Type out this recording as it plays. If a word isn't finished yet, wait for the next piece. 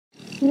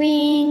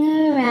Ring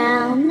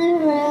around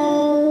the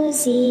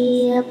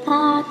rosy, a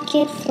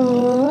pocket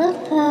full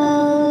of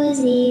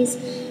posies.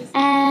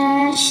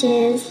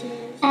 Ashes,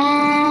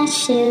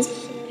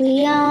 ashes,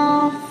 we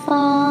all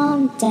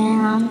fall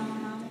down.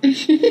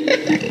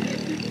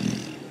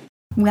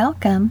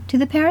 Welcome to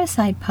the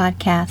Parasite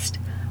Podcast.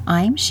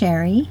 I'm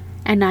Sherry.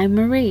 And I'm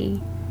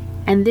Marie.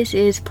 And this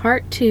is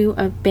part 2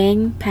 of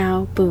Bang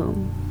Pow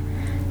Boom.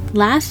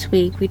 Last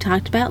week we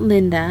talked about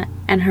Linda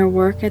and her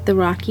work at the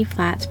Rocky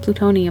Flats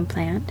plutonium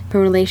plant, her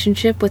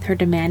relationship with her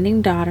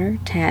demanding daughter,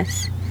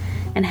 Tess,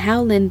 and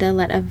how Linda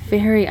let a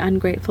very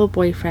ungrateful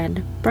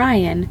boyfriend,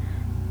 Brian,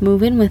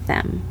 move in with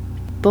them.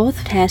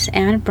 Both Tess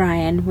and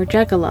Brian were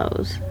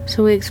juggalos,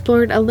 so we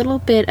explored a little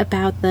bit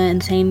about the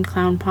Insane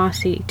Clown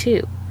Posse,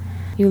 too.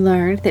 You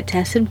learned that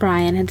Tess and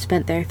Brian had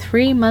spent their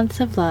 3 months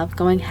of love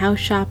going house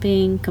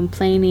shopping,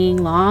 complaining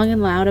long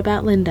and loud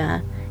about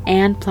Linda,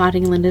 and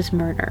plotting Linda's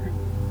murder.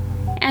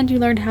 And you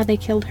learned how they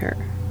killed her.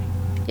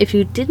 If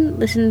you didn't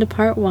listen to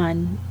part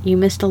 1, you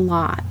missed a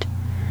lot.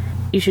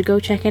 You should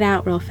go check it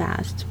out real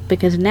fast,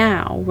 because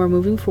now we're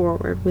moving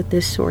forward with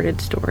this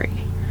sordid story.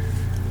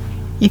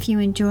 If you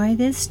enjoy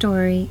this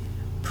story,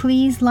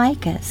 please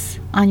like us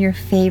on your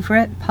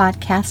favorite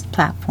podcast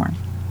platform.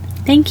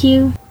 Thank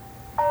you.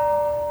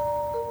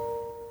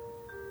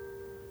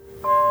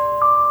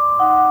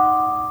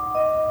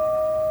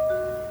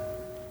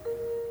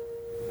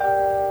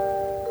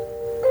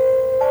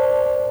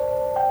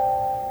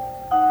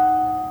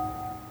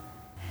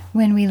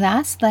 When we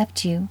last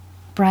left you,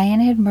 Brian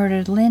had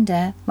murdered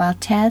Linda while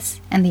Tess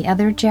and the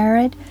other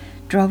Jared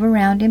drove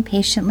around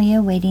impatiently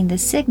awaiting the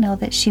signal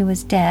that she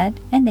was dead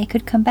and they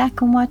could come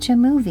back and watch a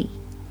movie.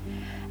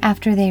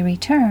 After they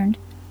returned,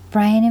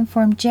 Brian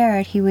informed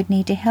Jared he would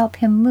need to help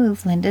him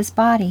move Linda's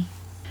body.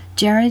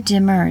 Jared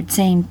demurred,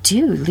 saying,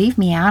 "Dude, leave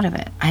me out of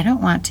it. I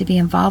don't want to be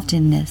involved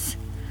in this."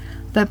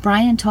 But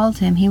Brian told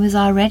him he was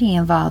already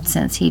involved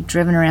since he'd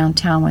driven around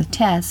town with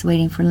Tess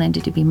waiting for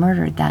Linda to be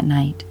murdered that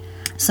night.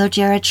 So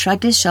Jared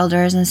shrugged his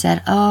shoulders and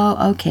said,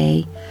 "Oh,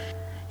 okay."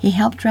 He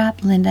helped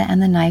wrap Linda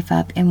and the knife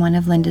up in one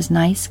of Linda's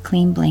nice,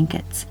 clean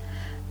blankets.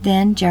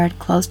 Then Jared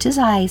closed his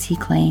eyes, he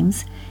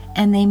claims,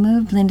 and they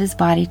moved Linda's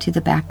body to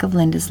the back of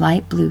Linda's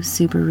light blue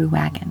Subaru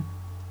wagon.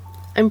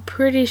 I'm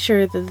pretty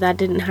sure that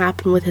didn't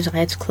happen with his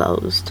eyes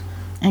closed.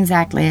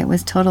 Exactly, it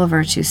was total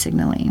virtue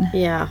signaling.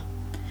 Yeah.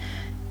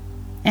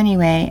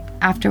 Anyway,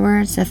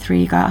 afterwards, the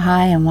three got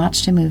high and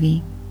watched a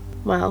movie.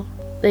 Well,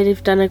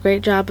 they've done a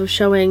great job of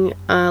showing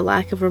a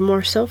lack of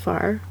remorse so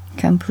far.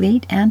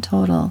 Complete and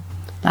total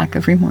lack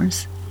of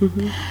remorse.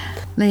 Mm-hmm.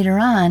 Later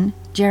on,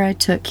 Jared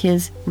took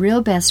his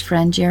real best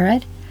friend,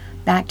 Jared,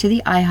 back to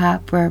the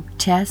IHOP where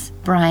Tess,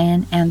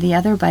 Brian, and the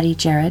other buddy,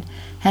 Jared,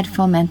 had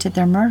fomented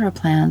their murder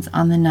plans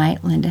on the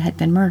night Linda had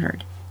been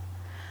murdered.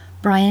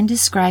 Brian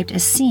described a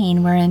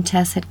scene wherein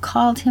Tess had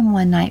called him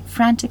one night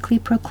frantically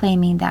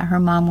proclaiming that her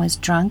mom was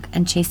drunk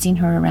and chasing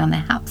her around the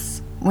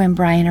house. When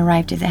Brian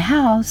arrived at the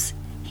house,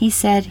 he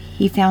said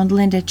he found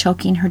Linda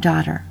choking her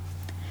daughter.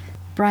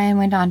 Brian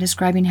went on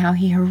describing how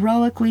he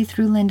heroically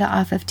threw Linda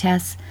off of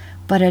Tess,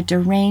 but a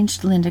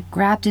deranged Linda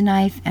grabbed a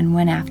knife and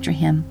went after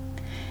him.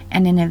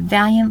 And in a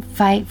valiant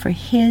fight for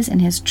his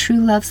and his true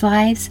love's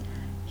lives,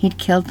 he'd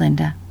killed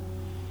Linda.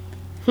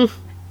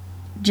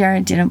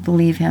 Jared didn't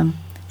believe him.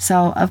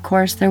 So, of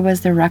course, there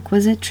was the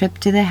requisite trip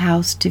to the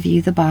house to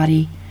view the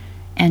body,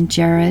 and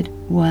Jared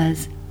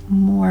was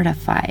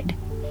mortified.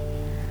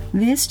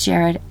 This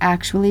Jared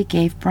actually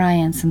gave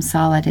Brian some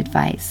solid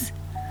advice.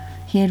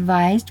 He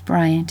advised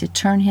Brian to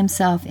turn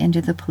himself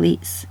into the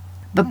police.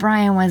 But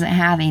Brian wasn't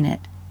having it.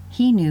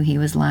 He knew he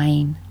was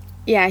lying.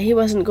 Yeah, he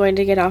wasn't going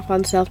to get off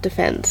on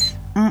self-defense.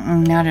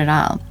 Not at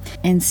all.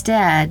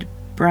 Instead,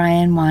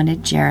 Brian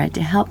wanted Jared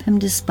to help him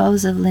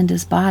dispose of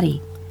Linda's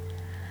body.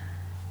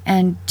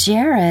 And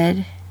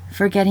Jared,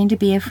 forgetting to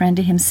be a friend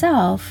to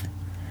himself,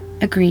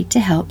 agreed to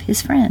help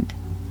his friend.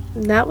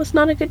 That was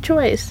not a good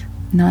choice.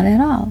 Not at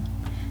all.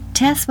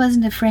 Tess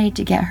wasn't afraid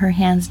to get her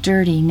hands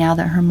dirty now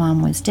that her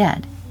mom was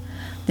dead.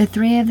 The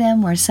three of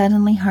them were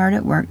suddenly hard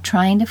at work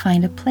trying to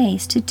find a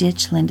place to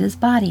ditch Linda's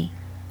body.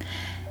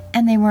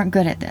 And they weren't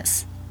good at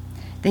this.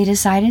 They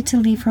decided to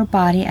leave her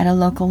body at a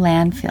local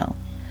landfill.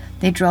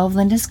 They drove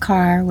Linda's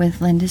car,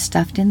 with Linda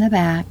stuffed in the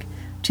back,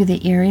 to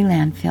the Erie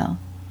landfill.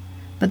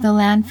 But the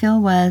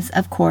landfill was,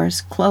 of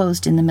course,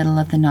 closed in the middle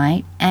of the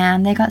night,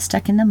 and they got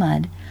stuck in the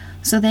mud,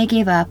 so they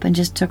gave up and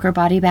just took her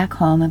body back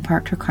home and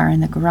parked her car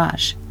in the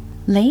garage.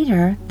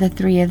 Later, the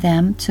three of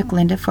them took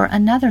Linda for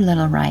another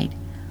little ride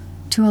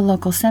to a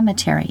local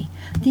cemetery,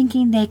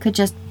 thinking they could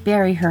just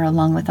bury her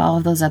along with all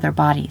of those other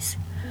bodies.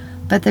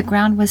 But the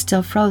ground was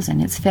still frozen.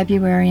 It's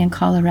February in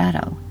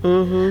Colorado.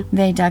 Mm-hmm.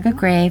 They dug a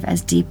grave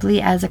as deeply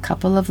as a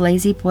couple of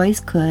lazy boys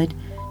could,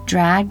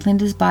 dragged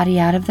Linda's body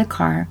out of the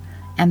car,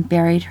 and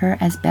buried her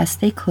as best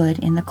they could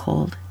in the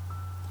cold.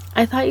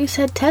 I thought you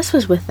said Tess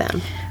was with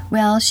them.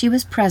 Well, she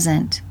was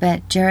present,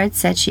 but Jared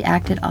said she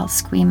acted all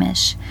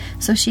squeamish,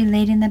 so she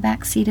laid in the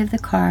back seat of the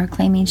car,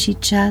 claiming she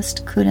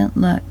just couldn't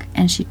look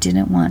and she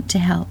didn't want to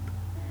help.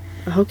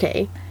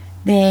 Okay.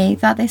 They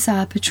thought they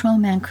saw a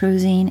patrolman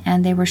cruising,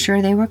 and they were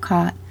sure they were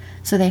caught,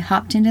 so they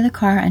hopped into the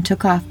car and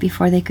took off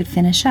before they could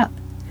finish up.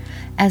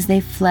 As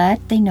they fled,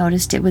 they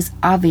noticed it was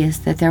obvious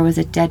that there was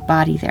a dead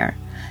body there,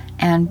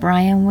 and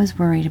Brian was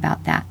worried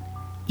about that,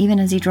 even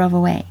as he drove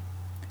away.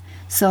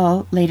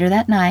 So, later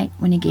that night,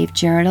 when he gave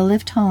Jared a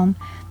lift home,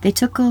 they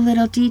took a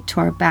little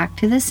detour back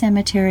to the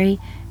cemetery,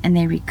 and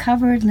they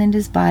recovered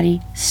Linda's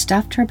body,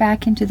 stuffed her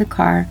back into the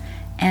car,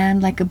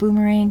 and like a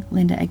boomerang,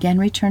 Linda again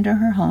returned to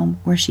her home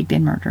where she'd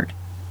been murdered.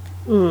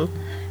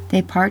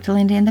 They parked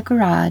Linda in the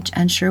garage,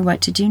 unsure what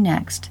to do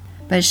next,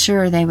 but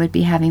sure they would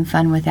be having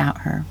fun without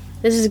her.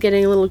 This is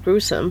getting a little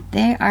gruesome.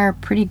 They are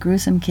pretty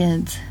gruesome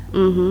kids.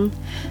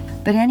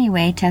 But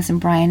anyway, Tess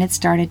and Brian had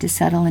started to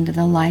settle into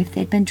the life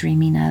they'd been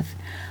dreaming of.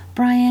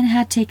 Brian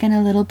had taken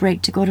a little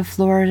break to go to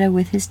Florida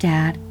with his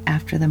dad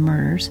after the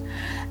murders,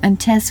 and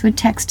Tess would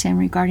text him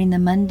regarding the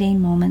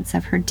mundane moments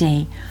of her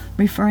day,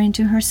 referring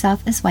to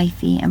herself as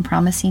wifey and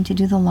promising to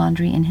do the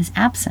laundry in his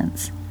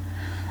absence.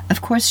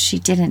 Of course she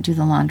didn't do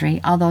the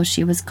laundry, although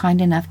she was kind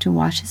enough to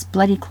wash his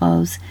bloody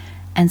clothes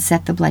and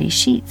set the bloody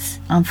sheets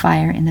on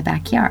fire in the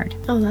backyard.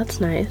 Oh,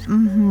 that's nice.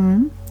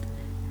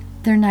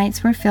 Their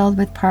nights were filled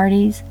with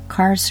parties,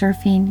 car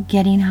surfing,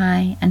 getting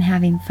high, and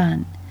having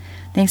fun.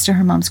 Thanks to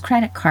her mom's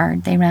credit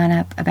card, they ran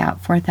up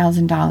about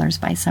 $4,000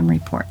 by some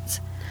reports.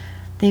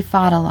 They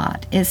fought a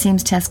lot. It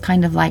seems Tess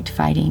kind of liked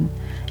fighting.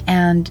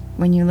 And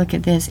when you look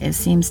at this, it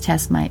seems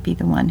Tess might be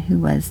the one who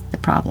was the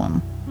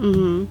problem.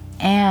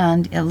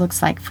 And it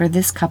looks like for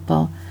this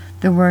couple,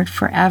 the word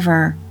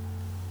forever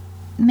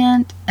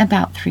meant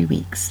about 3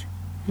 weeks.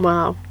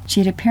 Wow. She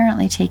had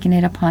apparently taken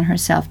it upon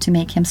herself to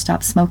make him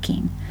stop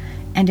smoking,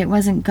 and it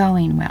wasn't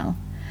going well.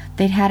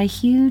 They'd had a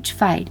huge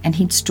fight, and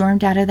he'd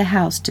stormed out of the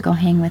house to go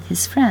hang with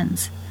his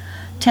friends.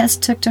 Tess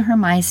took to her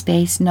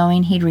MySpace,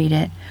 knowing he'd read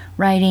it,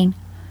 writing,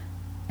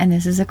 and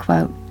this is a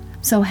quote,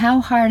 "So how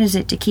hard is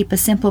it to keep a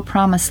simple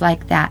promise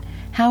like that?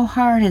 How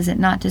hard is it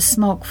not to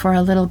smoke for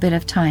a little bit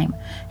of time?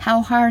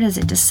 How hard is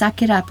it to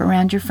suck it up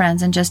around your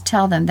friends and just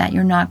tell them that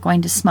you're not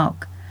going to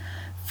smoke?"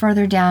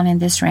 Further down in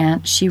this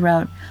rant, she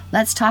wrote,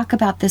 "Let's talk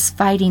about this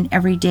fighting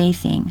every day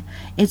thing.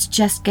 It's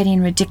just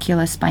getting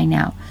ridiculous by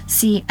now.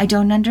 See, I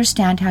don't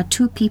understand how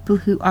two people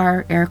who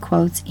are, air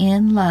quotes,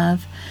 in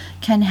love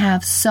can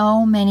have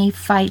so many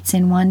fights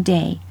in one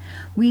day.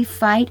 We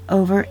fight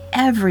over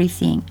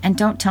everything, and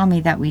don't tell me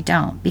that we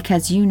don't,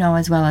 because you know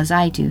as well as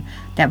I do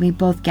that we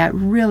both get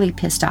really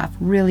pissed off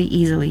really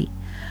easily.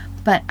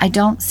 But I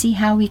don't see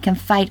how we can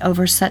fight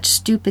over such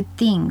stupid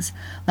things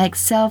like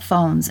cell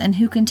phones and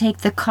who can take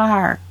the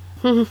car."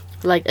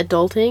 Like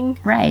adulting?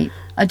 Right.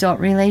 Adult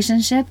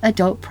relationship,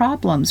 adult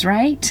problems,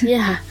 right?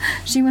 Yeah.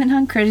 She went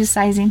on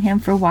criticizing him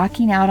for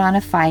walking out on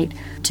a fight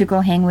to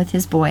go hang with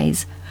his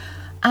boys.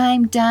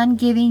 "I'm done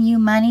giving you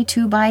money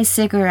to buy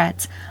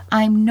cigarettes.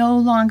 I'm no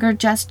longer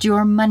just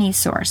your money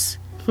source."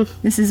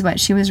 This is what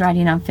she was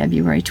writing on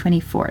February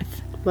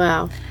 24th.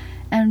 Wow.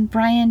 And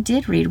Brian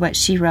did read what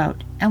she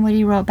wrote, and what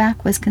he wrote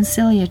back was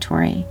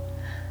conciliatory.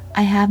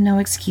 "I have no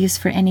excuse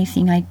for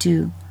anything I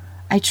do.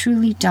 I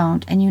truly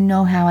don't, and you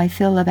know how I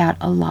feel about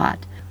a lot.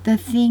 The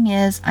thing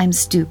is, I'm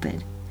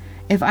stupid.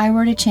 If I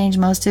were to change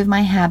most of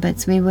my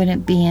habits, we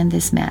wouldn't be in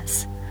this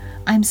mess.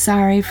 I'm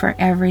sorry for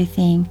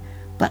everything,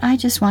 but I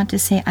just want to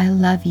say I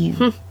love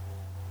you."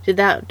 Did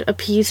that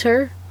appease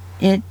her?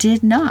 It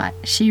did not.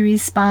 She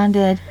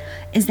responded,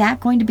 "Is that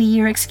going to be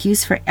your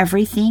excuse for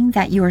everything,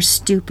 that you're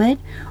stupid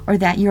or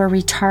that you're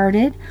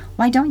retarded?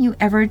 Why don't you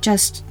ever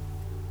just,"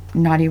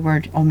 naughty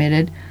word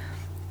omitted,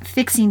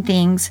 "fixing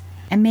things,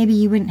 and maybe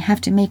you wouldn't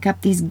have to make up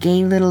these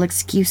gay little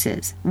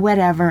excuses.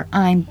 Whatever,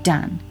 I'm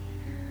done."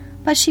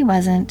 But she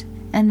wasn't,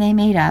 and they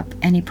made up,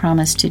 and he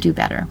promised to do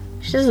better.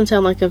 She doesn't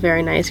sound like a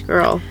very nice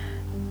girl.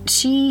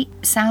 She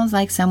sounds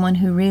like someone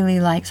who really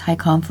likes high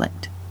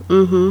conflict.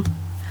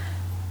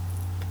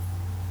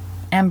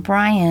 And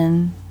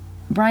Brian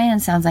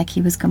sounds like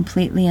he was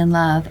completely in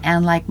love,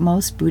 and like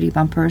most booty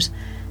bumpers,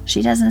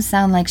 she doesn't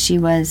sound like she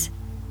was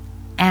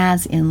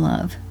as in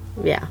love.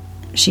 Yeah.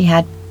 She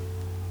had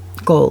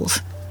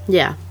goals.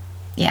 Yeah.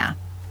 Yeah.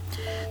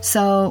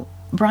 So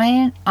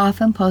Brian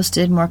often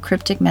posted more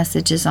cryptic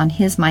messages on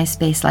his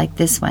MySpace like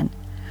this one.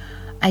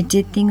 "I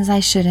did things I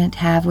shouldn't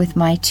have with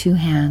my 2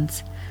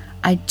 hands.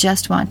 I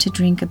just want to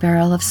drink a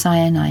barrel of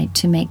cyanide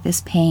to make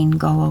this pain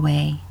go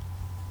away."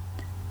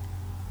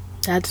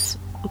 That's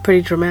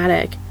pretty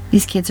dramatic.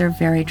 These kids are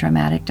very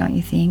dramatic, don't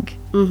you think?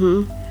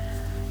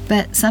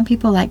 But some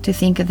people like to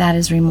think of that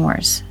as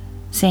remorse,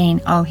 saying,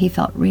 "Oh, he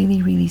felt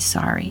really, really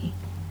sorry."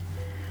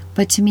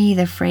 But to me,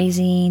 the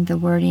phrasing, the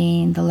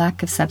wording, the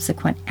lack of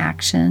subsequent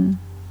action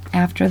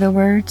after the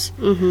words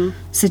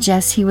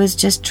suggests he was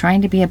just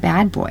trying to be a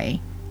bad boy.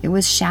 It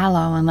was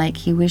shallow, and like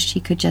he wished he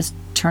could just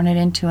turn it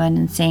into an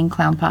insane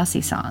clown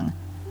posse song.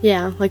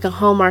 Yeah, like a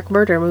Hallmark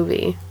murder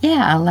movie.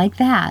 Yeah, like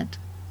that.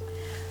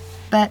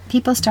 But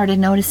people started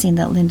noticing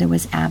that Linda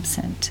was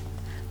absent.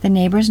 The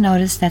neighbors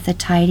noticed that the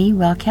tidy,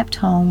 well-kept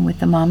home with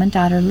the mom and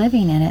daughter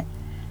living in it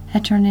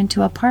had turned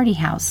into a party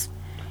house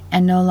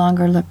and no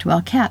longer looked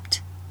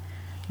well-kept.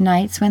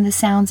 Nights when the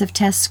sounds of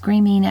Tess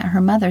screaming at her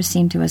mother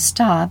seemed to have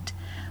stopped,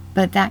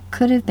 but that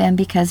could have been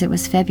because it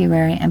was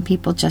February and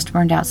people just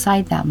weren't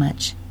outside that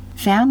much.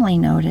 Family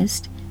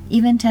noticed.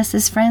 Even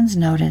Tess's friends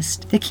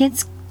noticed. The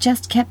kids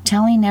just kept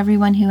telling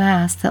everyone who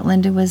asked that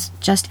Linda was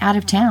just out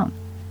of town,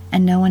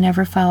 and no one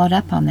ever followed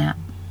up on that.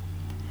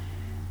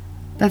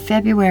 But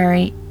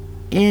February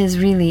is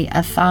really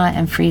a thaw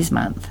and freeze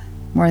month,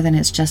 more than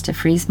it's just a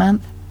freeze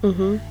month.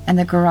 And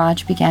the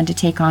garage began to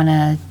take on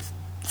a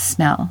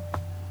smell.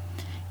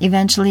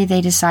 Eventually,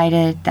 they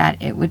decided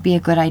that it would be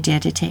a good idea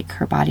to take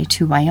her body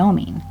to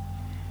Wyoming.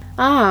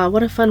 Ah,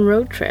 what a fun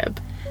road trip.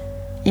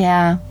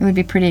 Yeah, it would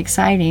be pretty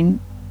exciting,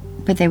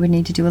 but they would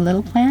need to do a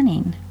little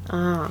planning.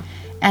 Ah.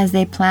 As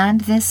they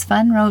planned this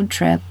fun road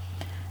trip,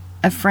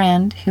 a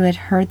friend who had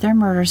heard their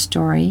murder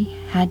story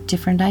had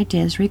different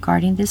ideas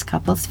regarding this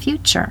couple's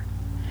future.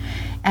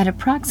 At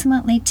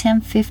approximately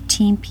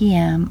 10:15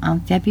 p.m.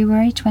 on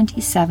February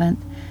 27th,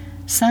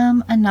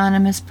 some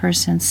anonymous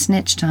person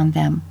snitched on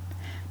them.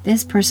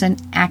 This person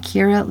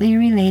accurately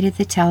related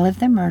the tale of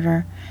the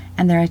murder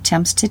and their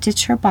attempts to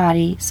ditch her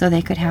body so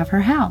they could have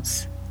her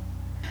house.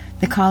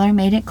 The caller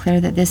made it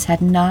clear that this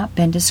had not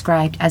been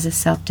described as a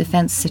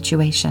self-defense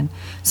situation,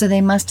 so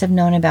they must have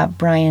known about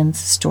Brian's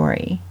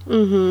story.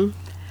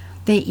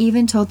 They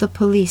even told the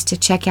police to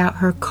check out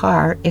her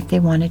car if they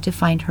wanted to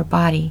find her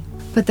body.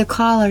 But the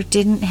caller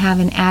didn't have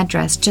an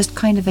address, just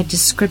kind of a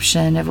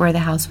description of where the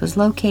house was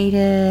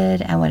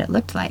located and what it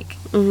looked like.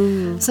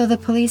 So the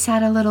police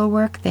had a little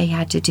work they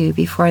had to do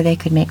before they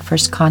could make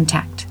first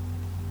contact.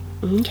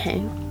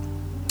 Okay.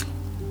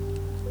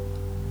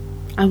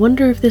 I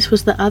wonder if this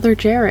was the other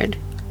Jared.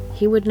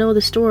 He would know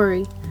the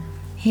story.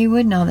 He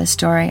would know the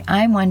story.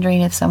 I'm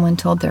wondering if someone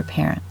told their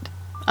parent.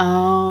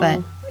 Oh.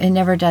 But it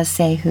never does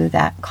say who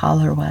that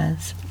caller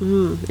was.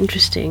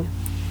 Interesting.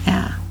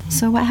 Yeah.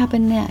 So what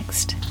happened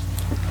next?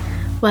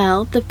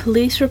 Well, the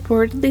police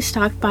reportedly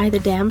stopped by the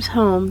Dams'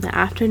 home the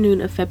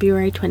afternoon of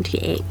February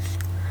 28th.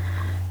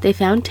 They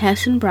found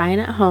Tess and Brian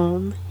at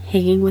home,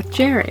 hanging with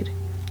Jared.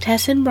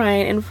 Tess and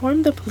Brian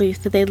informed the police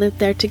that they lived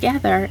there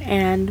together,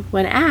 and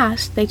when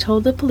asked, they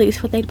told the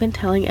police what they'd been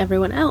telling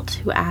everyone else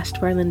who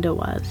asked where Linda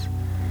was.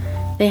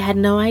 They had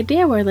no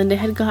idea where Linda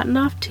had gotten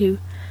off to,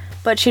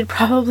 but she'd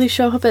probably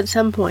show up at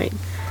some point.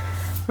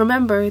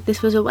 Remember,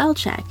 this was a well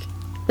check.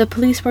 The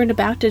police weren't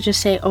about to just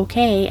say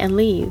okay and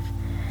leave.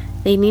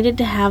 They needed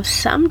to have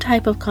some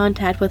type of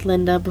contact with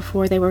Linda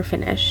before they were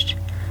finished.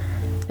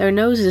 Their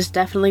noses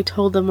definitely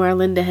told them where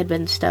Linda had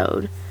been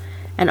stowed,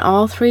 and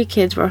all three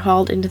kids were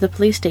hauled into the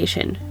police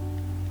station.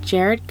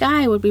 Jared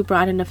Guy would be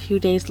brought in a few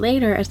days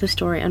later as the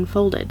story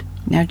unfolded.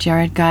 Now,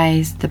 Jared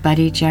Guy's the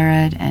buddy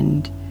Jared,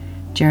 and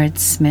Jared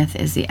Smith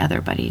is the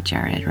other buddy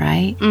Jared,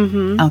 right?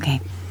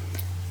 Okay.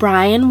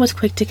 Brian was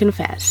quick to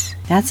confess.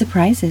 That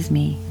surprises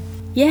me.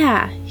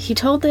 Yeah, he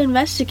told the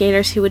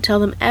investigators he would tell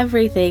them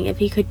everything if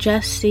he could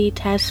just see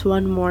Tess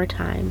one more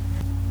time.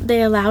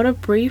 They allowed a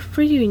brief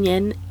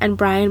reunion, and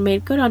Brian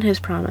made good on his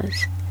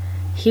promise.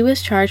 He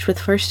was charged with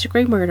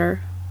first-degree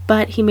murder,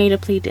 but he made a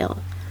plea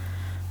deal.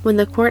 When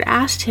the court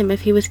asked him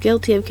if he was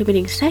guilty of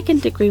committing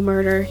second-degree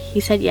murder, he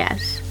said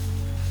yes.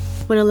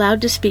 When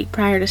allowed to speak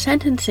prior to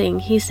sentencing,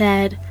 he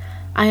said,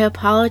 "I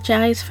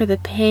apologize for the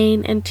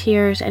pain and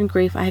tears and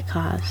grief I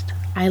caused.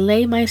 I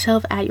lay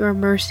myself at your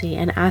mercy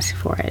and ask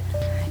for it."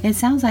 It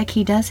sounds like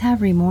he does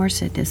have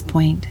remorse at this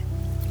point.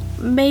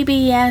 Maybe,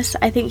 yes.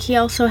 I think he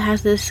also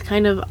has this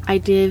kind of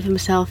idea of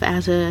himself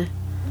as a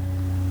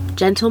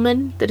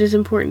gentleman that is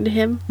important to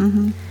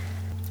him.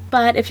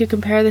 But if you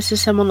compare this to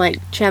someone like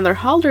Chandler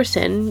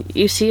Halderson,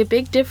 you see a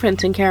big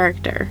difference in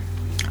character.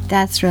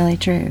 That's really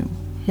true.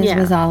 His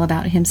was all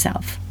about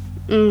himself.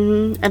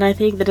 And I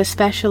think that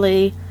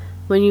especially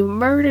when you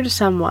murder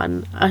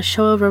someone, a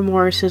show of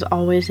remorse is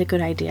always a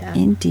good idea.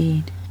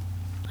 Indeed.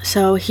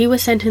 So he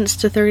was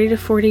sentenced to 30 to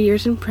 40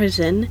 years in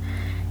prison,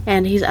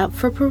 and he's up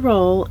for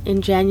parole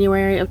in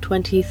January of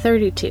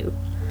 2032.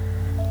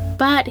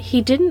 But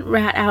he didn't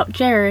rat out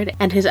Jared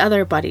and his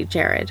other buddy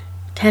Jared.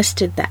 Tess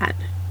did that.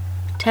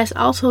 Tess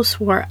also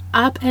swore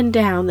up and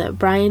down that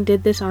Brian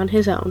did this on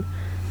his own.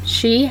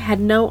 She had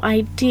no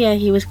idea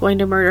he was going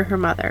to murder her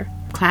mother.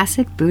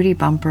 Classic booty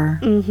bumper.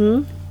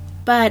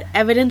 But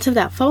evidence of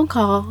that phone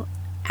call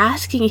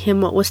asking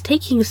him what was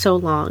taking so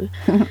long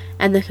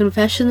and the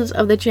confessions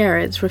of the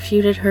Jareds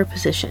refuted her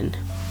position.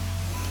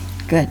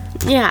 Good.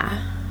 Yeah.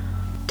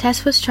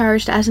 Tess was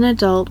charged as an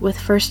adult with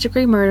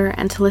first-degree murder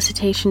and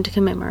solicitation to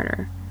commit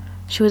murder.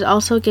 She was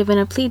also given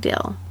a plea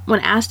deal.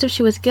 When asked if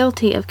she was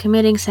guilty of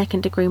committing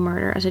second-degree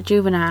murder as a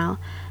juvenile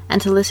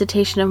and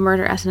solicitation of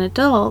murder as an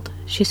adult,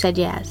 she said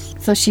yes.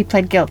 So she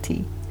pled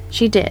guilty.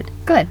 She did.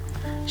 Good.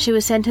 She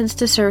was sentenced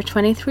to serve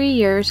 23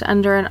 years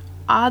under an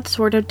odd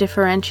sort of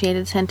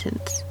differentiated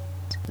sentence.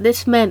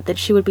 This meant that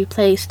she would be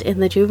placed in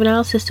the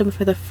juvenile system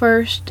for the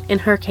first, in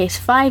her case,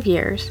 5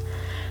 years.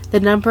 The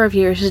number of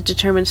years is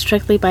determined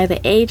strictly by the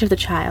age of the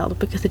child,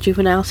 because the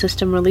juvenile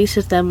system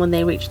releases them when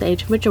they reach the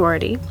age of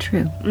majority.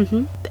 True.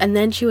 And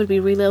then she would be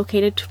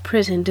relocated to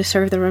prison to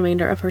serve the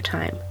remainder of her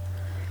time.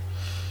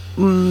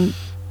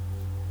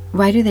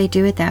 Why do they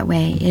do it that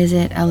way? Is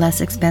it a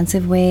less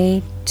expensive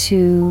way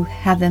to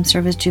have them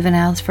serve as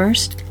juveniles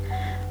first?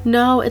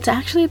 No, it's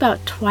actually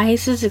about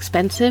twice as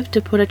expensive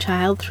to put a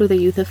child through the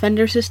youth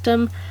offender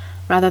system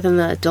rather than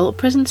the adult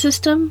prison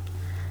system.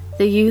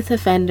 The youth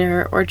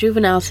offender or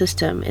juvenile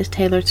system is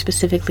tailored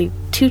specifically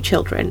to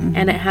children,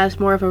 and it has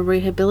more of a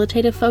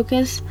rehabilitative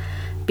focus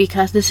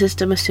because the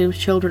system assumes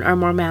children are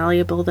more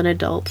malleable than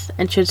adults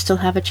and should still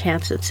have a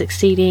chance at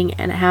succeeding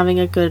and having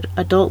a good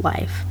adult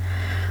life.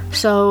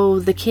 So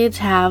the kids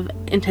have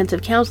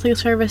intensive counseling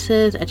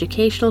services,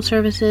 educational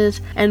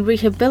services, and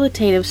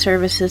rehabilitative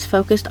services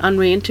focused on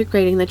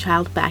reintegrating the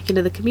child back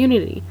into the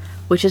community,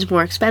 which is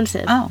more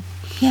expensive. Oh,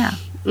 yeah.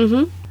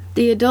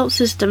 The adult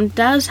system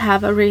does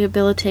have a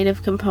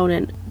rehabilitative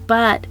component,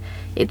 but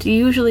it's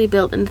usually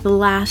built into the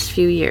last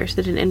few years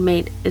that an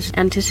inmate is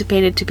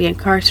anticipated to be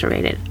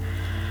incarcerated.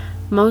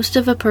 Most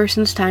of a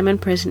person's time in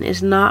prison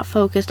is not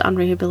focused on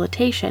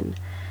rehabilitation,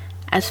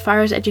 as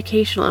far as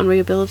educational and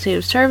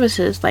rehabilitative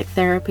services like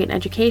therapy and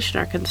education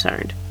are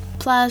concerned.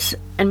 Plus,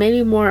 and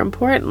maybe more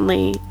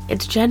importantly,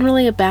 it's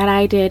generally a bad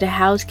idea to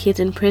house kids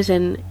in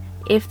prison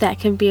if that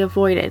can be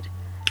avoided.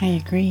 I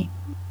agree.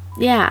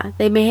 Yeah,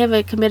 they may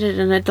have committed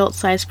an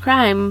adult-sized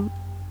crime,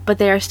 but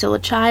they are still a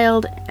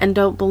child and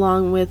don't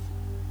belong with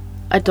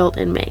adult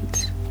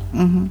inmates.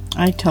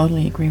 I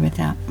totally agree with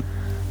that.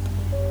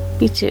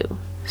 Me too.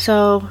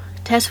 So,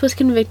 Tess was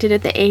convicted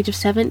at the age of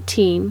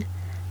 17,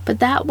 but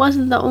that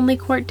wasn't the only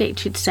court date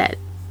she'd set.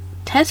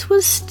 Tess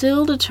was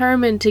still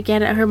determined to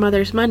get at her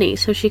mother's money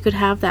so she could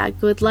have that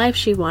good life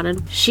she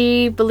wanted.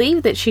 She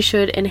believed that she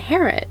should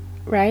inherit,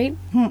 right?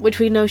 Which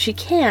we know she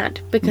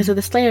can't because of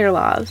the Slater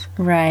laws.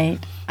 Right.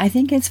 I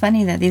think it's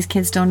funny that these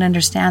kids don't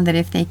understand that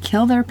if they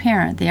kill their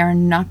parent, they are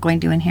not going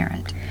to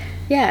inherit.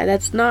 Yeah,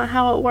 that's not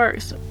how it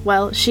works.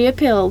 Well, she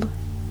appealed,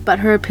 but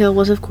her appeal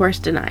was of course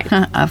denied.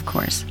 Of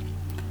course.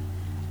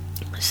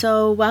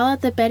 So, while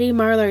at the Betty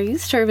Marler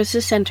Youth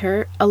Services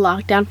Center, a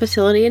lockdown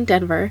facility in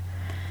Denver,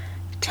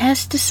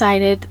 Tess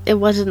decided it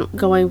wasn't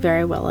going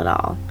very well at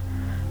all.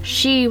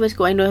 She was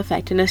going to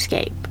effect an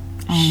escape.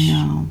 Oh,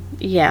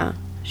 no. Yeah.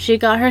 She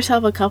got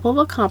herself a couple of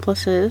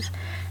accomplices,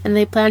 and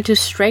they planned to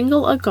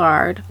strangle a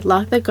guard,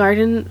 lock the guard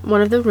in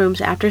one of the rooms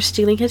after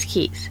stealing his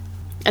keys,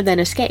 and then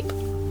escape.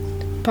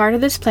 Part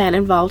of this plan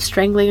involved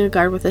strangling a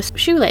guard with a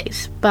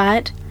shoelace,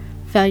 but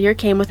failure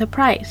came with a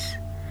price.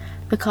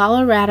 The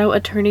Colorado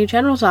Attorney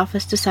General's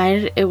office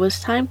decided it was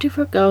time to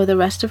forgo the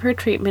rest of her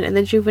treatment in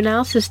the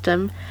juvenile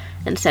system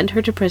and send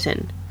her to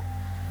prison.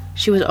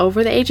 She was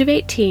over the age of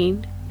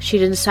 18,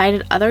 she'd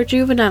incited other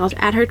juveniles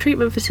at her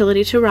treatment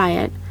facility to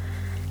riot,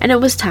 and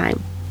it was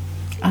time.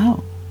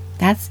 Oh,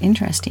 that's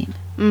interesting.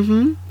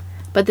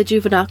 But the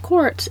juvenile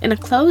courts, in a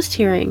closed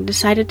hearing,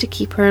 decided to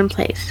keep her in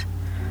place.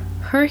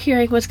 Her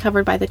hearing was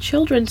covered by the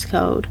Children's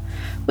Code,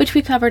 which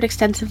we covered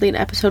extensively in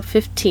episode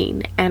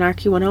 15,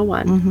 Anarchy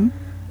 101.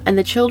 And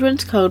the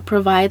Children's Code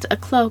provides a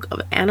cloak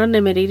of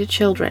anonymity to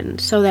children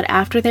so that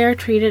after they are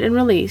treated and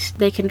released,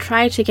 they can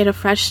try to get a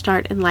fresh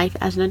start in life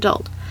as an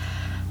adult.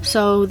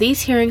 So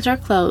these hearings are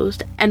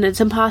closed, and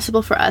it's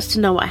impossible for us to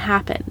know what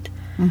happened.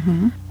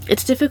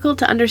 It's difficult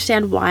to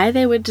understand why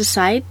they would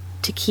decide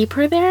to keep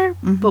her there,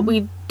 but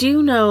we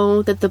do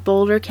know that the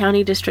Boulder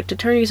County District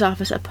Attorney's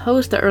Office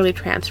opposed the early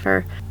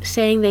transfer,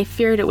 saying they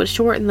feared it would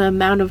shorten the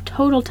amount of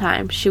total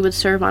time she would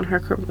serve on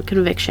her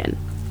conviction.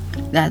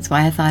 That's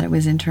why I thought it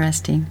was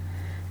interesting.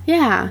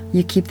 Yeah.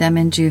 You keep them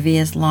in juvie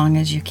as long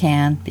as you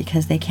can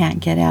because they can't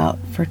get out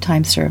for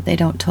time served. They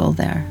don't toll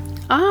there.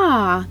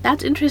 Ah,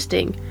 that's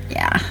interesting.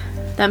 Yeah.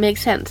 That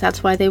makes sense.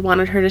 That's why they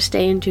wanted her to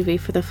stay in juvie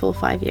for the full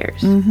 5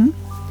 years.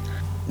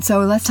 So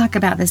let's talk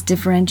about this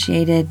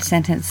differentiated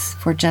sentence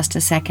for just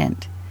a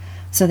second.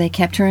 So they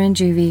kept her in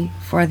juvie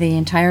for the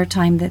entire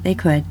time that they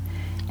could,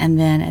 and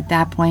then at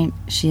that point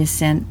she is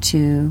sent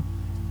to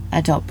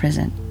adult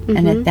prison.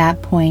 And at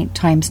that point,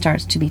 time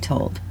starts to be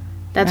told.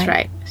 That's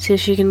right. So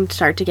she can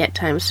start to get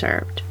time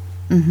served.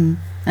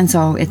 And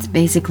so it's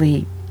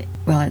basically,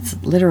 well, it's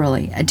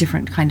literally a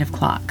different kind of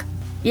clock.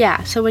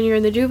 Yeah, so when you're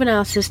in the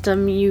juvenile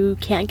system, you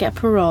can't get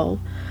parole.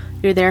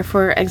 You're there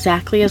for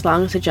exactly as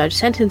long as the judge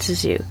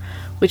sentences you,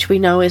 which we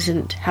know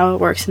isn't how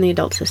it works in the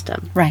adult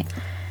system. Right.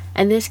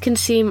 And this can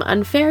seem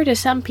unfair to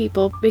some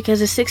people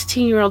because a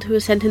 16-year-old who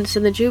is sentenced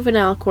in the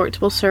juvenile courts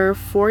will serve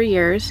 4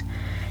 years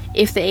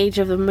if the age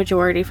of the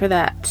majority for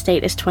that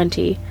state is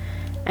 20,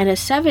 and a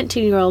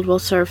 17-year-old will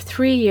serve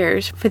 3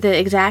 years for the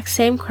exact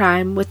same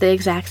crime with the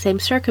exact same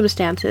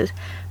circumstances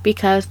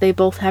because they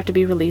both have to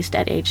be released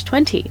at age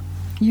 20.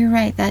 You're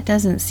right, that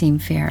doesn't seem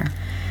fair.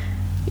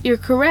 You're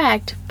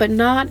correct, but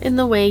not in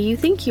the way you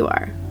think you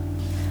are.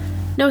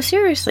 No,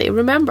 seriously,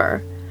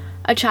 remember,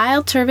 a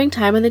child serving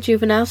time in the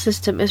juvenile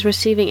system is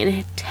receiving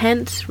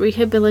intense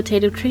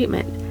rehabilitative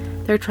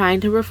treatment. They're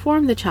trying to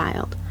reform the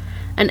child.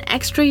 An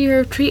extra year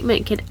of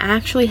treatment can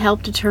actually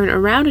help to turn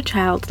around a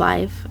child's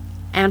life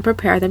and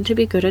prepare them to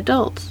be good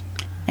adults.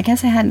 I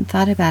guess I hadn't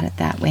thought about it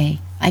that way.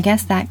 I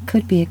guess that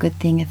could be a good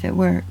thing if it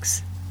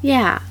works.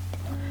 Yeah.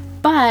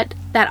 But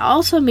that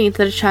also means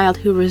that a child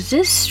who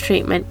resists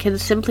treatment can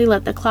simply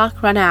let the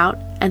clock run out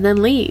and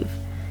then leave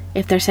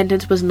if their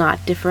sentence was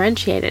not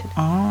differentiated.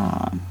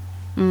 Ah.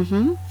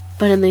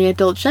 But in the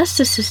adult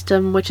justice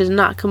system, which is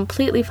not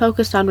completely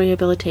focused on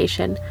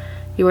rehabilitation,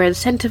 you are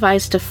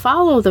incentivized to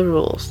follow the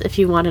rules if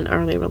you want an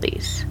early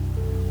release.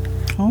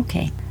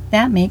 Okay,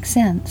 that makes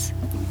sense.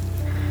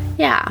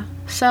 Yeah,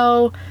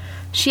 so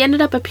she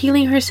ended up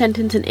appealing her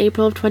sentence in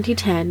April of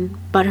 2010,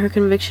 but her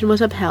conviction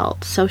was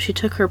upheld, so she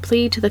took her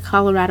plea to the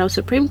Colorado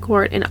Supreme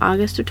Court in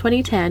August of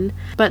 2010,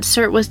 but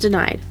cert was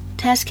denied.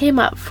 Tess came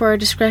up for a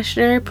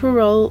discretionary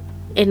parole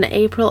in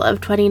April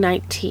of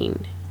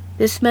 2019.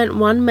 This meant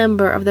one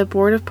member of the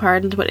Board of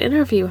Pardons would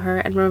interview her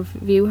and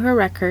review her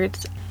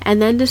records,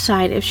 and then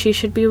decide if she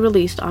should be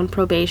released on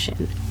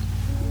probation.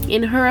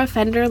 In her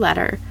offender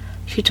letter,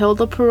 she told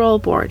the parole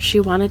board she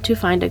wanted to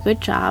find a good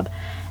job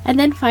and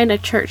then find a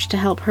church to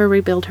help her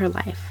rebuild her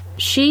life.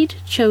 She'd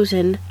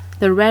chosen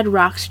the Red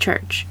Rocks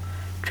Church,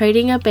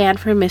 trading a band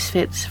for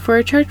misfits for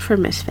a church for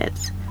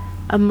misfits,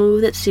 a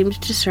move that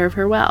seemed to serve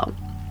her well.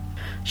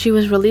 She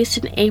was released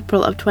in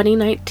April of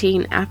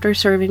 2019 after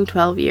serving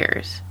 12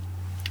 years.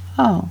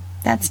 Oh,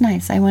 that's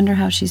nice. I wonder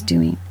how she's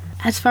doing.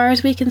 As far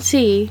as we can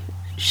see,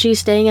 she's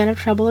staying out of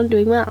trouble and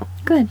doing well.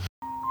 Good.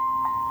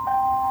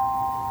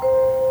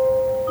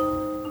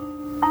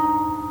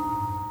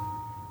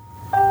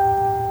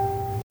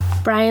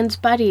 Brian's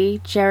buddy,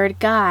 Jared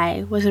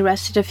Guy, was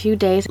arrested a few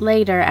days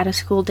later at a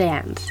school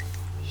dance.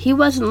 He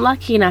wasn't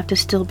lucky enough to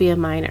still be a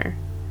minor.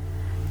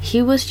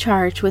 He was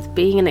charged with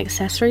being an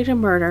accessory to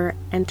murder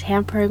and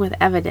tampering with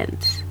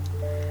evidence.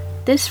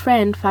 This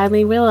friend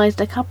finally realized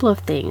a couple of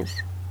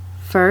things.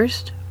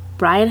 First,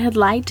 Brian had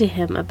lied to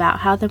him about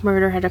how the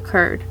murder had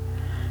occurred.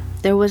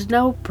 There was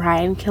no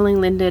Brian killing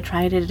Linda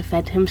trying to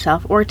defend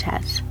himself or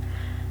Tess.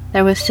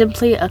 There was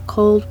simply a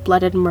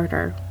cold-blooded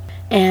murder.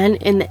 And,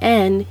 in the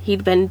end,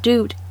 he'd been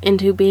duped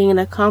into being an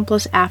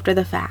accomplice after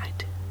the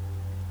fact.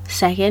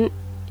 Second,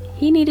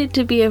 he needed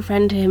to be a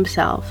friend to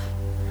himself.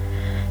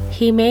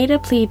 He made a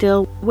plea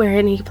deal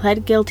wherein he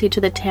pled guilty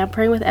to the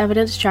tampering with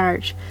evidence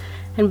charge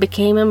and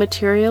became a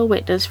material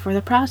witness for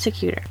the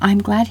prosecutor. I'm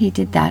glad he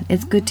did that.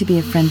 It's good to be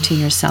a friend to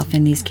yourself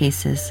in these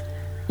cases.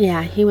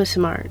 Yeah, he was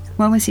smart.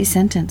 What was he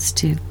sentenced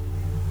to?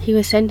 He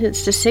was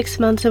sentenced to 6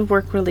 months of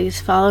work release,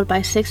 followed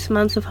by 6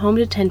 months of home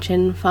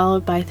detention,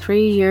 followed by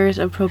 3 years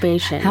of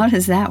probation. How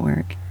does that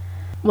work?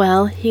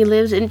 Well, he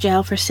lives in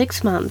jail for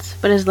 6 months,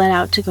 but is let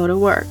out to go to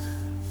work.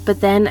 But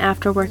then,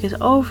 after work is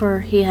over,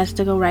 he has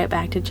to go right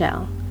back to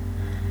jail.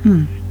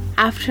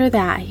 After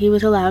that, he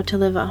was allowed to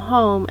live at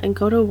home and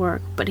go to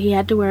work, but he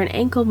had to wear an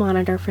ankle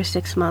monitor for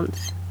 6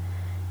 months.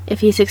 If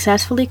he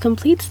successfully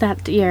completes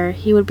that year,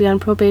 he would be on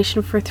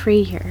probation for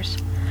 3 years.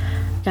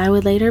 Guy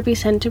would later be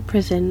sent to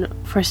prison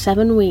for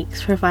 7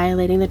 weeks for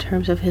violating the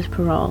terms of his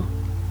parole.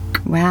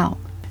 Wow.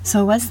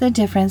 So what's the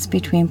difference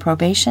between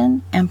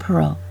probation and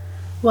parole?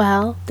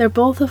 Well, they're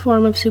both a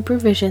form of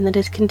supervision that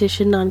is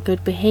conditioned on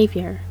good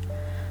behavior.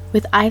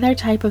 With either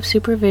type of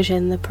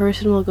supervision, the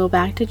person will go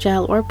back to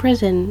jail or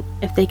prison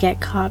if they get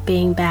caught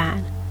being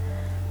bad.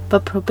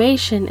 But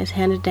probation is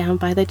handed down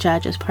by the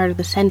judge as part of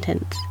the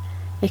sentence.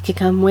 It can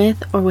come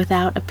with or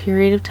without a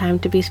period of time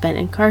to be spent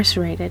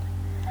incarcerated.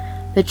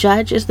 The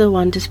judge is the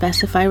one to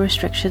specify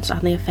restrictions on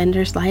the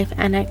offender's life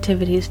and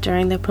activities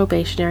during the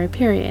probationary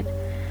period,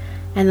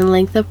 and the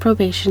length of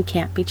probation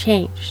can't be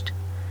changed.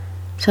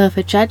 So if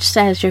a judge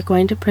says you're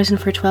going to prison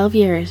for 12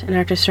 years and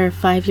are to serve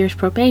 5 years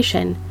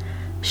probation,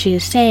 she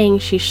is saying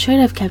she should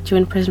have kept you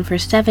in prison for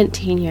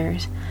 17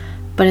 years,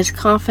 but is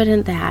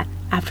confident that,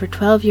 after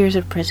 12 years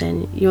of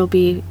prison, you will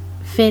be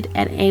fit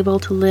and able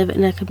to live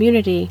in a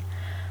community,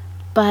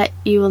 but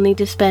you will need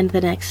to spend the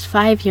next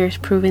 5 years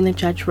proving the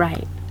judge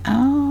right.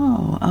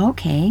 Oh,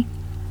 okay.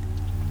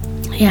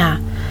 Yeah,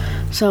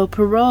 so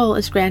parole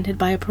is granted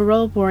by a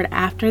parole board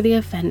after the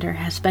offender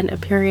has spent a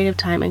period of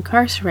time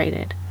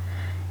incarcerated.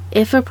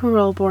 If a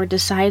parole board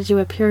decides you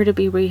appear to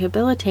be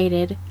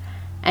rehabilitated,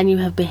 and you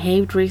have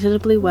behaved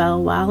reasonably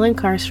well while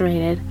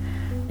incarcerated,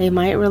 they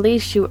might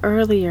release you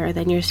earlier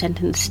than your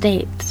sentence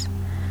states.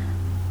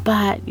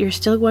 But you're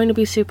still going to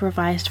be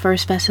supervised for a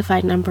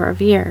specified number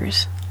of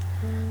years.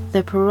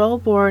 The parole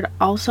board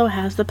also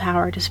has the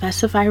power to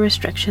specify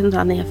restrictions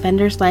on the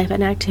offender's life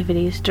and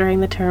activities during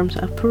the terms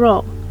of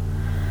parole.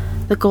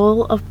 The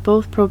goal of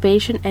both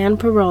probation and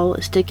parole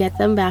is to get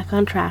them back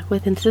on track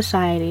within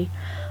society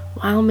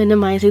while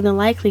minimizing the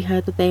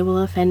likelihood that they will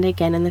offend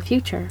again in the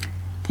future.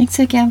 Thanks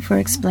again for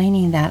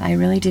explaining that. I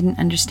really didn't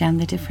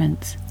understand the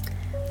difference.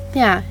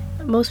 Yeah,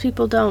 most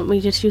people don't. We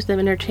just use them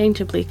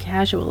interchangeably,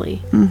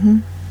 casually.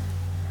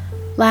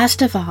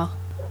 Last of all,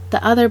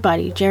 the other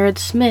buddy, Jared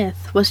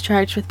Smith, was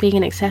charged with being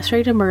an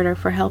accessory to murder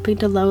for helping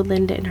to load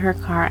Linda in her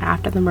car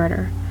after the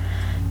murder.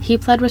 He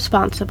pled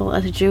responsible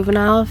as a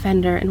juvenile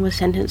offender and was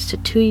sentenced to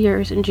 2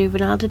 years in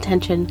juvenile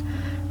detention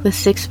with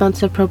 6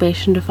 months of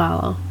probation to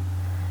follow.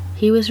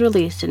 He was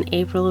released in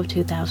April of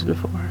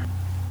 2004.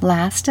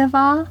 Last of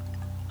all?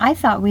 I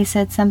thought we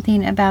said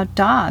something about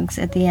dogs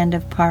at the end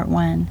of part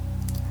 1.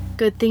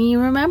 Good thing you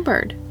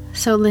remembered.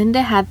 So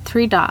Linda had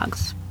 3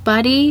 dogs,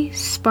 Buddy,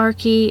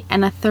 Sparky,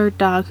 and a third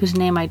dog whose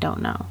name I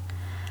don't know.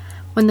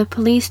 When the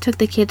police took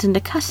the kids into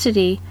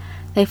custody,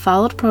 they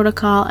followed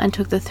protocol and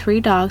took the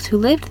 3 dogs who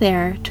lived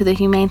there to the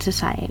Humane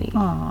Society.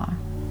 Aw.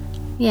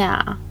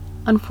 Yeah.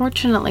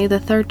 Unfortunately, the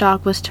 3rd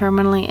dog was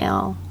terminally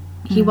ill.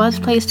 He was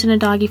placed in a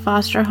doggy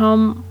foster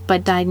home,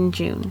 but died in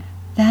June.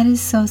 That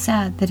is so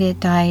sad that it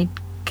died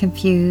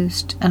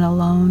confused and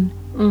alone.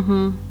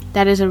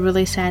 That is a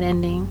really sad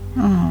ending.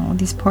 Oh,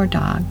 these poor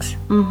dogs.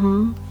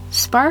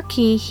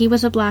 Sparky, he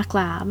was a black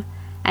lab,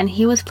 and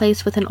he was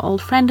placed with an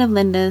old friend of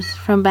Linda's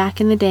from back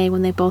in the day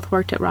when they both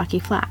worked at Rocky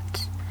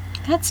Flats.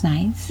 That's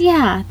nice.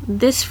 Yeah,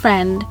 this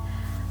friend,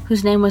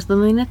 whose name was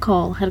Lily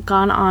Nicole, had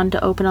gone on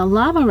to open a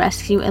llama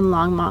rescue in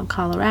Longmont,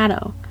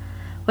 Colorado.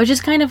 Which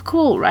is kind of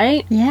cool,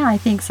 right? Yeah, I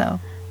think so.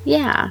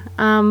 Yeah,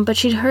 but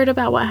she'd heard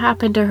about what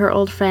happened to her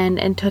old friend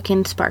and took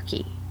in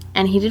Sparky.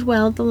 And he did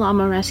well at the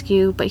llama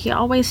rescue, but he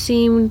always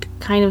seemed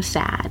kind of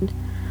sad.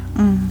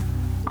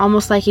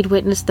 Almost like he'd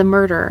witnessed the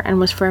murder and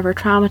was forever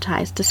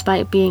traumatized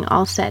despite being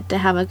all set to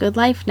have a good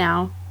life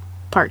now.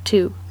 Part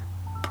 2.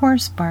 Poor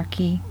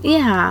Sparky.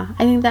 Yeah,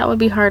 I think that would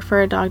be hard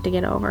for a dog to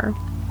get over.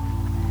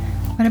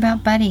 What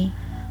about Buddy?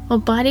 Well,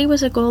 Buddy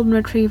was a golden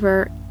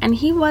retriever, and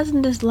he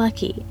wasn't as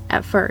lucky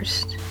at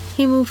first.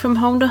 He moved from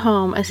home to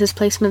home as his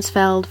placements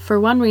failed for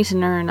one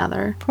reason or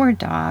another. Poor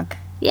dog.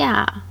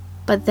 Yeah,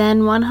 but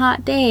then one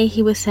hot day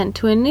he was sent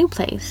to a new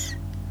place.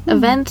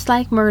 Events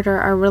like murder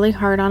are really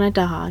hard on a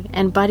dog,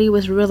 and Buddy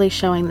was really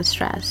showing the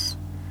stress.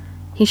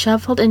 He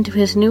shuffled into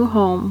his new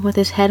home with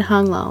his head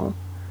hung low.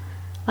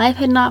 Life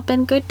had not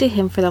been good to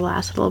him for the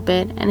last little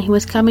bit, and he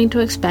was coming to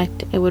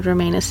expect it would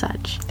remain as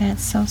such.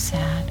 That's so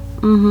sad.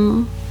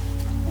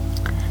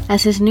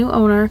 As his new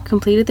owner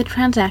completed the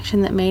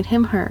transaction that made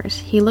him hers,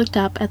 he looked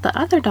up at the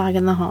other dog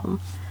in the home,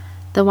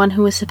 the one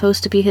who was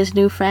supposed to be his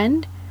new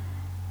friend,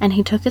 and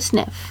he took a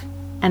sniff,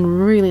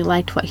 and really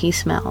liked what he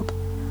smelled.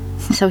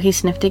 So he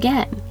sniffed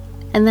again,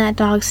 and that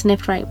dog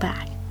sniffed right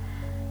back.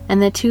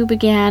 And the two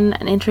began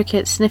an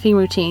intricate sniffing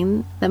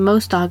routine that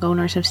most dog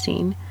owners have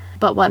seen,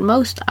 but what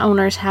most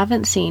owners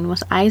haven't seen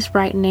was eyes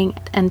brightening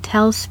and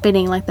tails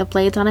spinning like the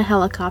blades on a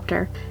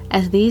helicopter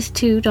as these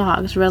 2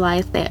 dogs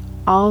realized they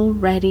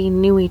already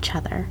knew each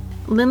other.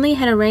 Lindley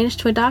had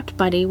arranged to adopt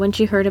Buddy when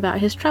she heard about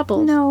his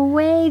troubles. No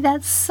way,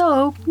 that's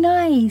so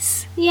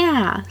nice.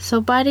 Yeah, so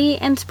Buddy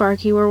and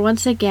Sparky were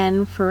once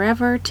again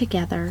forever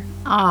together.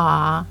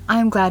 Aw,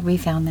 I'm glad we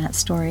found that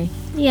story.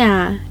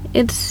 Yeah,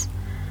 it's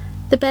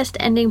the best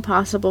ending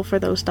possible for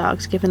those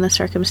dogs given the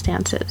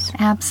circumstances.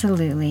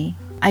 Absolutely.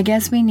 I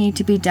guess we need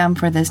to be done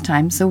for this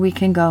time so we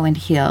can go and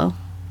heal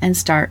and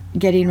start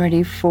getting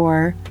ready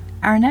for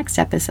our next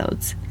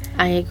episodes.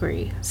 I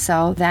agree.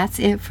 So that's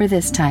it for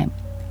this time.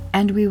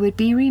 And we would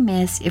be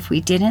remiss if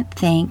we didn't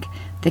thank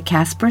the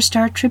Casper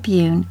Star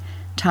Tribune,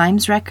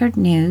 Times Record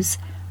News,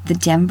 the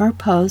Denver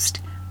Post,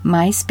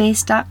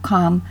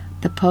 MySpace.com,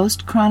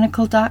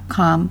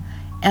 thepostchronicle.com,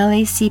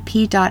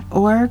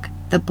 LACP.org,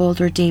 the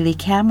Boulder Daily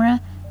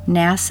Camera,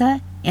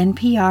 NASA,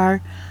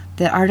 NPR,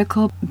 the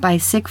article by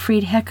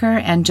Siegfried Hecker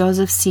and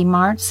Joseph C.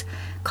 Martz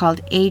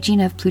called Aging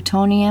of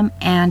Plutonium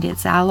and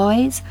Its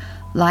Alloys,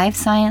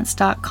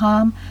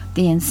 LiveScience.com,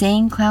 the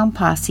Insane Clown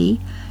Posse,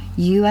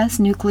 U.S.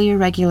 Nuclear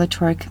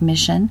Regulatory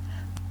Commission,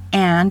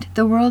 and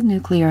the World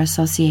Nuclear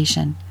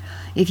Association.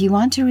 If you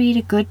want to read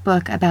a good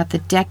book about the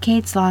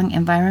decades-long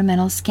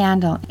environmental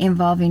scandal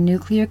involving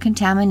nuclear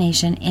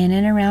contamination in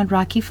and around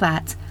Rocky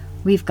Flats,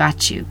 we've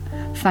got you.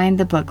 Find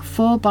the book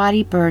Full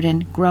Body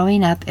Burden,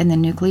 Growing Up in the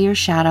Nuclear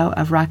Shadow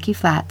of Rocky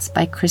Flats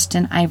by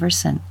Kristen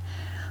Iverson.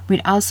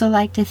 We'd also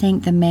like to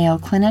thank the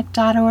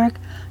MayoClinic.org,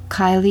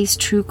 Kylie's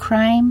True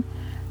Crime,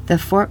 the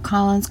Fort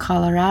Collins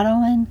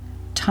Coloradoan,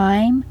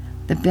 Time,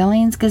 the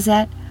Billings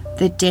Gazette,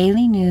 the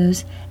Daily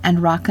News, and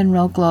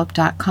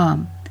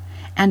rockandrollglobe.com.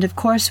 And of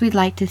course, we'd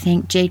like to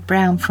thank Jade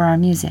Brown for our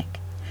music.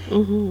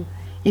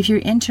 If you're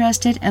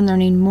interested in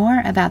learning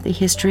more about the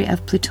history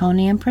of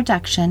plutonium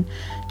production,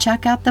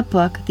 check out the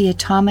book The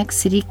Atomic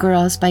City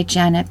Girls by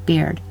Janet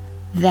Beard.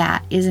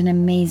 That is an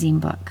amazing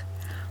book.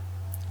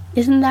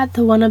 Isn't that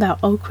the one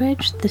about Oak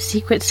Ridge, the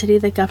secret city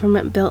the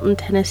government built in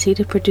Tennessee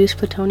to produce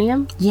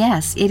plutonium?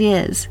 Yes, it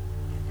is.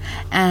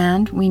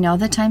 And we know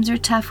the times are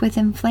tough with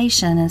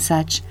inflation and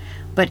such,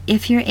 but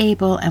if you're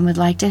able and would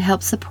like to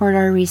help support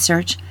our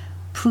research,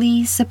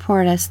 please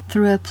support us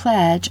through a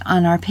pledge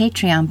on our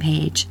Patreon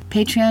page,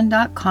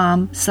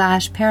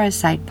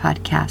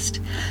 patreon.com/parasitepodcast.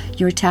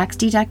 Your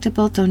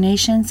tax-deductible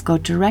donations go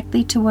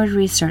directly toward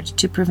research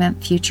to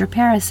prevent future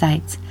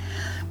parasites.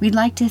 We'd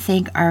like to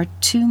thank our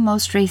 2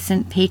 most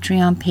recent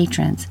Patreon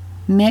patrons,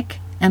 Mick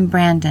and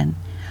Brandon.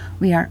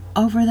 We are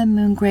over the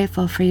moon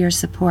grateful for your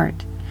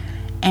support.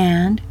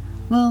 And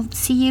we'll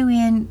see you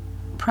in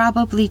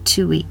probably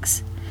 2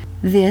 weeks.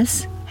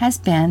 This has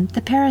been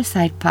the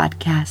Parasite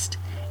Podcast.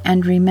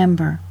 And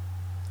remember,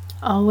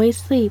 always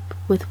sleep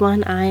with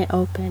one eye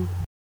open.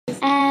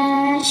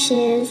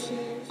 Ashes,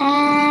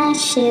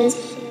 ashes,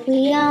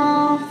 we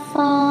all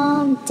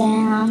fall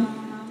down.